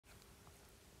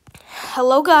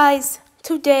Hello guys,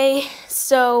 today,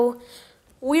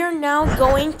 we're now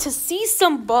going to see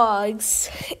some bugs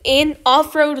in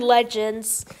Offroad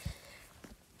Legends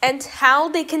and how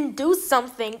they can do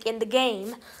something in the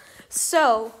game.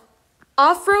 So,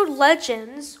 Offroad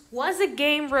Legends was a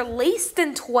game released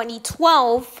in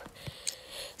 2012.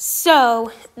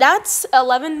 So, that's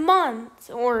 11 months,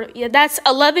 that's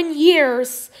 11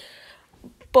 years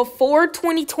before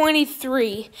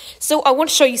 2023. So I want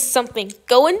to show you something.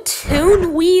 Go in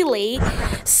tune wheelie,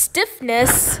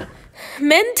 stiffness,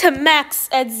 min to max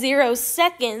at 0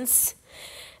 seconds.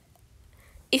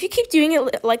 If you keep doing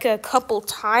it like a couple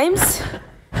times,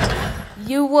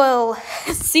 you will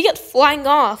see it flying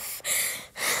off.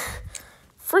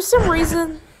 For some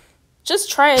reason, just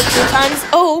try it a few times.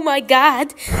 Oh my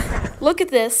god, look at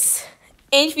this.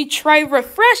 And if you try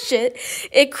refresh it,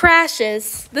 it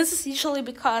crashes. This is usually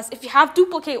because if you have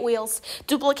duplicate wheels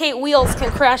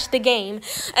can crash the game.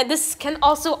 And this can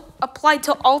also apply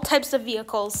to all types of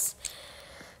vehicles.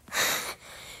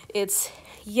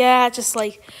 Just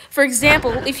like, for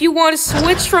example, if you want to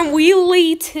switch from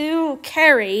wheelie to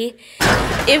carry,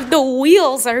 if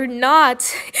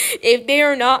they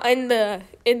are not in the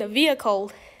vehicle.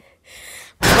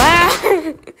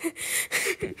 Wow.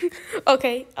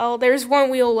 Okay, there's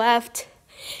one wheel left.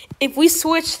 If we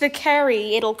switch to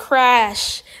carry, it'll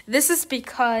crash. This is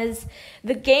because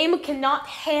the game cannot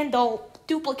handle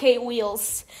duplicate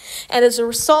wheels. And as a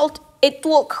result, it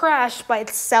will crash by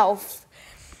itself.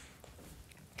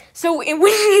 So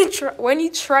when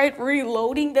you try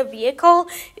reloading the vehicle,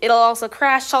 it'll also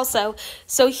crash also.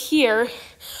 So here...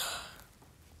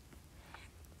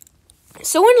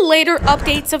 So in later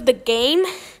updates of the game,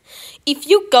 if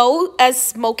you go as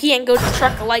Smokey and go to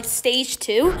Truck Life Stage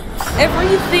 2,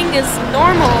 everything is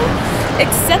normal,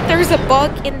 except there's a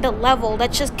bug in the level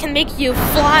that just can make you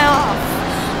fly off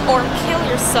or kill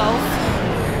yourself.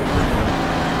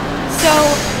 So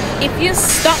if you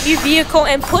stop your vehicle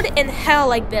and put it in hell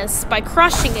like this by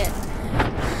crushing it,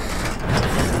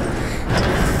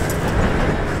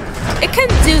 it can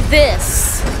do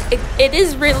this. It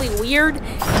is really weird.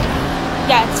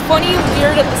 Yeah, it's funny and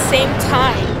weird at the same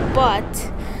time, but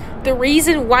the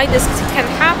reason why this can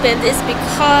happen is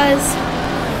because,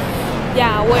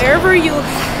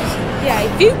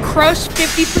 if you crush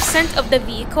 50% of the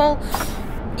vehicle,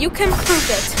 you can prove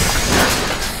it.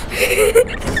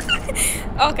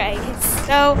 Okay,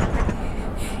 so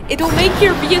it'll make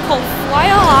your vehicle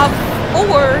fly off,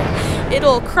 or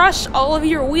it'll crush all of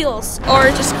your wheels,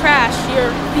 or just crash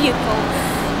your vehicle.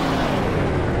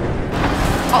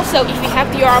 Also, if you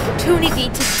have the opportunity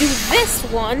to do this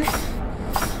one,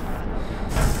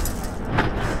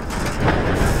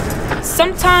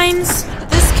 sometimes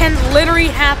this can literally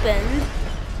happen.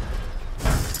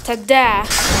 Ta-da!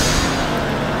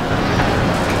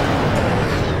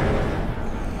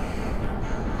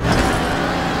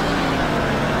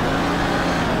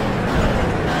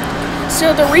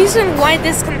 So the reason why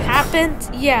this can happen,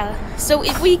 so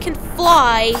if we can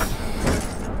fly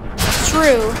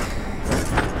through,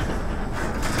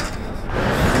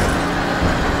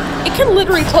 it can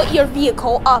literally put your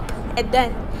vehicle up, and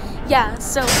then,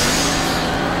 so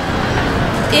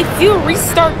if you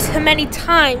restart too many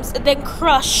times and then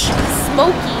crush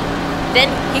Smokey, then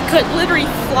he could literally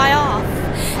fly off.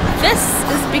 This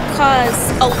is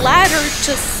because a ladder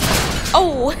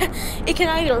it can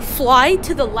either fly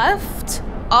to the left,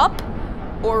 up,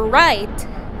 or right.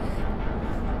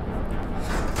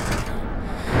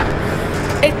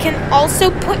 It can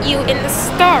also put you in the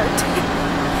start.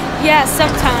 Yeah,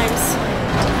 sometimes.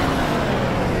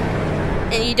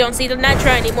 And you don't see the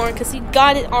Nitro anymore because you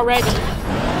got it already.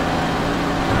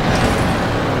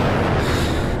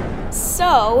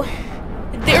 So,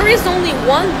 there is only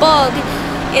one bug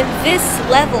in this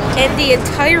level and the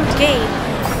entire game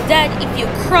that if you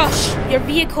crush your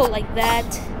vehicle like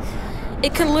that,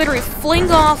 it can literally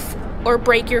fling off or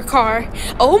break your car.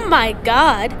 Oh my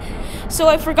god. So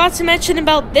I forgot to mention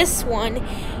about this one.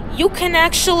 You can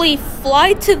actually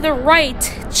fly to the right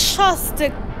just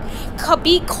to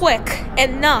be quick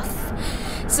enough.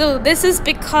 So this is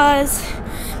because,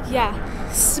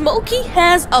 Smokey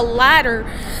has a ladder,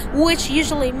 which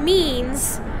usually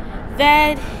means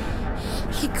that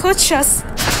he could just...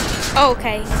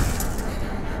 Okay.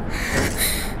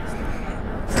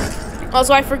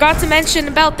 Also, I forgot to mention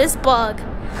about this bug.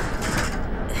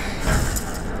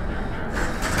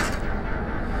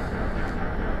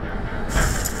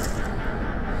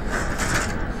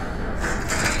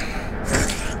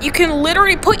 You can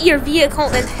literally put your vehicle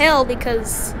in hell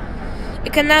because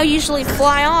it can now usually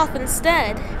fly off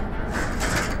instead.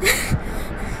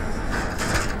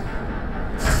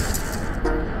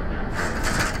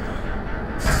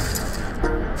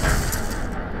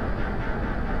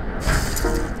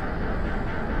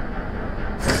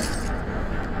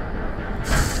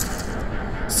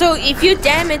 So if you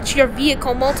damage your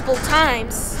vehicle multiple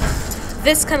times,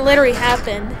 this can literally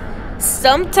happen.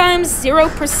 Sometimes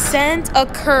 0%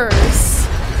 occurs.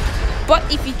 But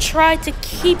if you try to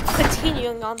keep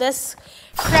continuing on this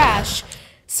crash,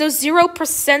 so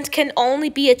 0% can only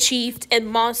be achieved in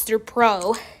Monster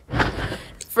Pro.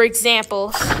 For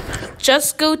example,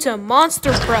 just go to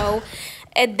Monster Pro,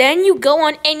 and then you go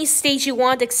on any stage you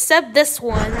want except this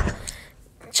one.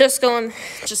 Just go on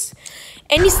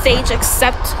any stage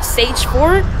except stage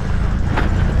 4,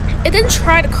 and then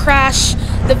try to crash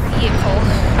the vehicle.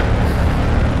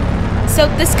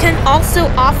 So this can also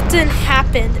often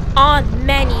happen on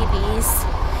many of these.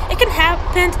 It can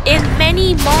happen in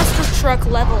many monster truck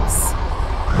levels.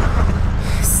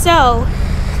 So,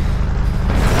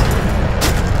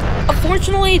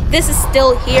 unfortunately, this is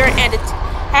still here and it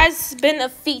has been a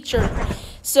feature.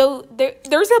 So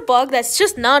there's a bug that's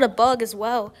just not a bug as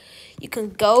well. You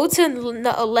can go to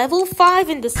level 5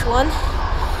 in this one,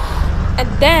 and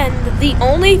then the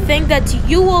only thing that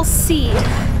you will see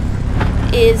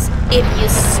is if you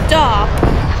stop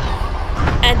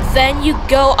and then you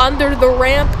go under the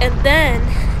ramp, and then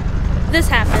this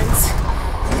happens.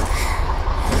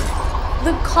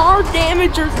 The Car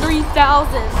Damager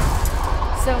 3000.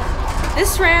 So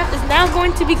this ramp is now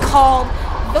going to be called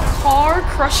the Car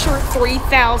Crusher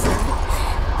 3000.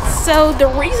 So the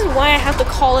reason why I have to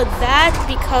call it that,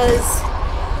 because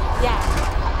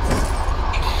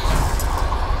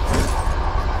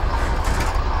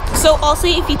so also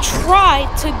if you try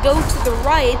to go to the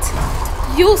right,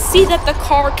 you'll see that the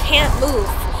car can't move.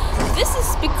 This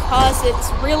is because it's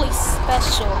really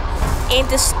special, and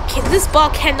this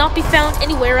bug cannot be found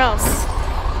anywhere else.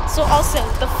 So also,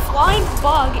 the flying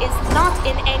bug is not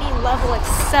in any level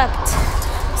except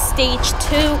stage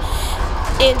 2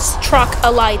 in Truck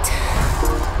Elite.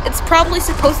 It's probably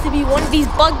supposed to be one of these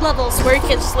bug levels where you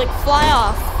can just like fly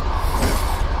off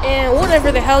and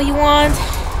whatever the hell you want.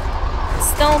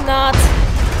 Still not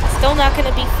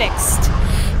gonna be fixed.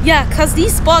 Yeah, cause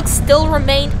these bugs still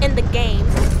remain in the game.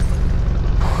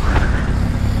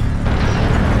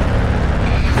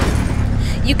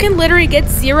 You can literally get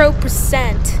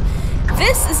 0%.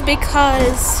 This is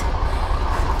because,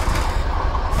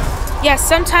 yeah,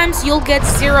 sometimes you'll get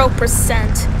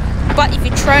 0%. But if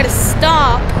you try to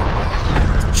stop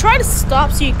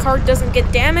so your car doesn't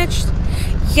get damaged,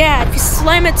 yeah, if you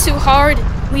slam it too hard,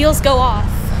 wheels go off.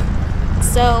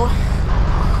 So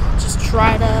just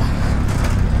try to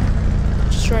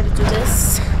do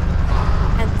this,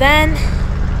 and then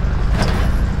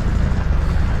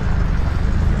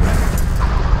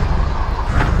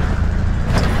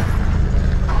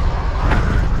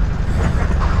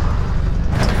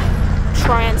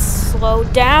try and slow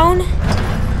down.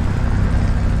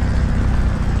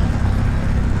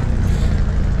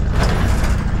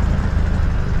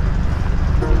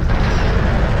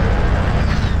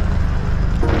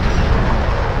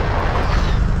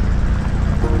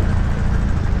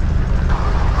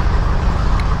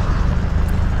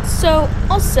 So,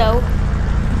 also,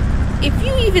 if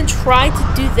you even try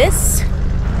to do this,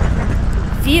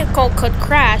 vehicle could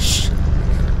crash.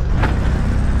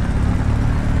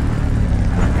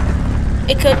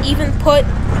 It could even put,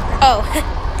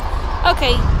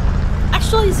 okay,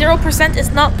 actually 0% is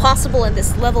not possible in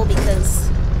this level because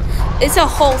it's a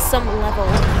wholesome level.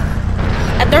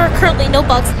 And there are currently no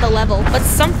bugs in the level, but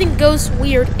something goes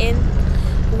weird in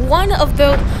one of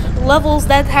the levels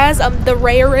that has the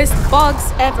rarest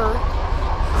bugs ever.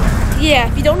 Yeah,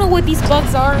 if you don't know what these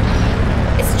bugs are,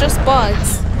 it's just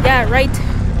bugs. Yeah, right.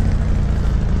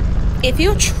 If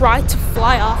you try to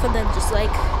fly off and then just like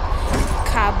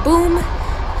kaboom,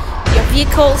 your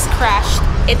vehicle's crashed.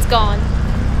 It's gone.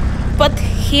 But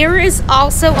here is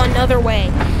also another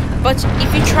way. But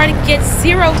if you try to get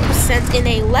 0% in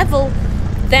a level,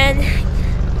 then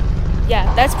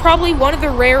yeah, that's probably one of the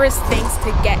rarest things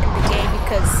to get in the game,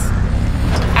 because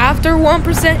after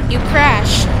 1% you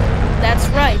crash. That's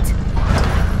right.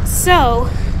 So,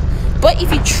 but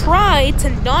if you try to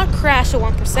not crash at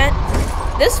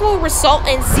 1%, this will result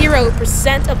in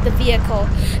 0% of the vehicle.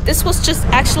 This was just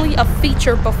actually a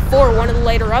feature before one of the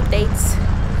later updates.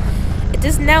 It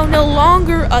is now no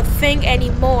longer a thing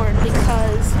anymore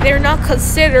because they're not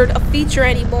considered a feature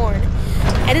anymore.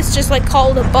 And it's just like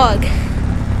called a bug.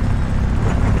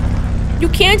 You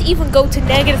can't even go to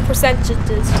negative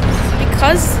percentages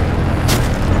because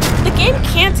the game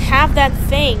can't have that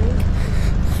thing.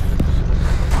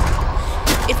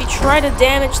 If you try to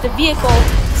damage the vehicle,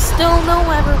 still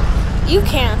however, you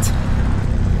can't.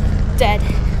 Dead.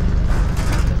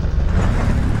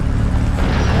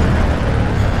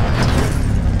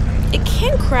 It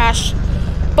can crash,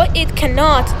 but it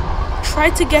cannot try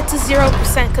to get to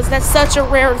 0% because that's such a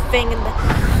rare thing in the...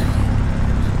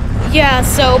 Yeah,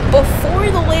 so before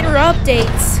the later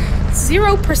updates,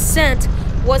 0%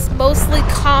 was mostly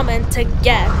common to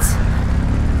get.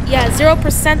 Yeah,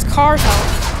 0% car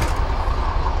health.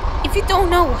 If you don't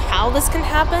know how this can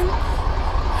happen,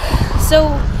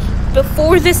 so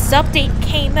before this update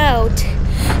came out,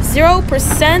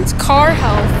 0% car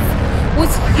health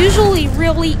was usually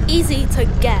really easy to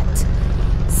get.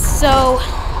 So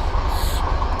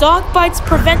dog bites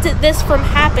prevented this from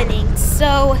happening.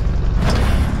 So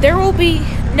there will be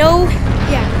no,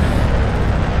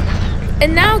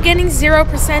 and now getting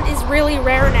 0% is really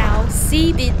rare now.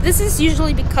 See, this is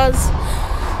usually because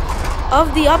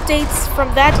of the updates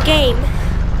from that game.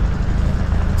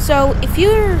 So if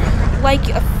you're like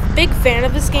a big fan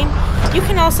of this game, you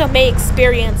can also may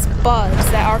experience bugs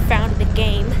that are found in the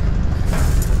game.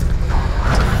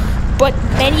 But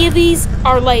many of these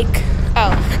are like,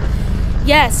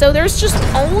 so there's just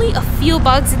only a few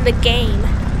bugs in the game.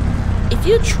 If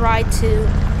you try to,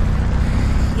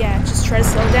 just try to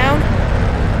slow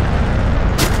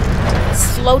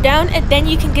down, and then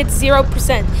you can get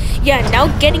 0%. Yeah, now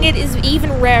getting it is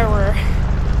even rarer.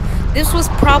 This was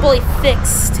probably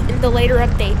fixed in the later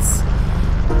updates.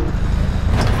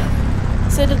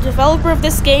 So the developer of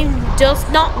this game does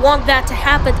not want that to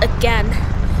happen again.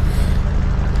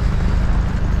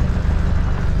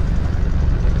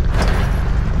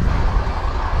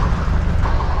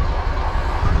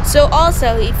 So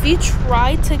also, if you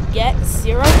try to get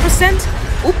 0%,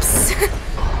 oops.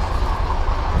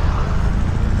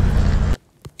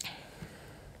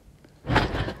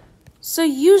 So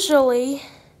usually,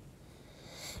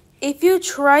 if you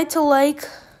try to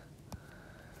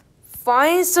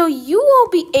find, so you will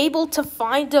be able to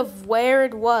find of where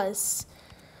it was.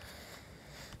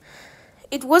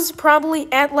 It was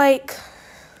probably at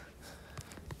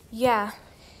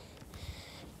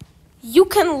you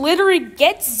can literally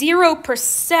get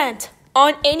 0%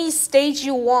 on any stage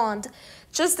you want.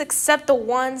 Just accept the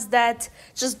ones that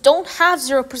just don't have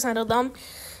 0% of them.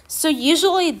 So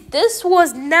usually this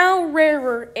was now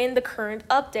rarer in the current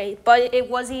update, but it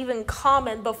was even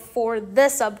common before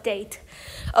this update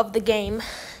of the game.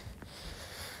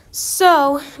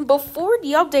 So before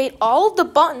the update, all of the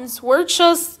buttons were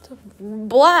just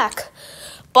black,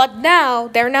 but now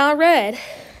they're now red.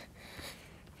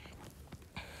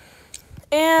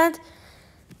 And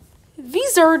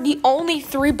these are the only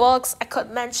 3 bugs I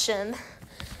could mention.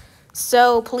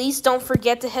 So please don't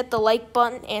forget to hit the like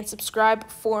button and subscribe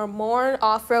for more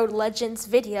Off-Road Legends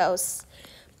videos.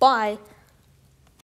 Bye.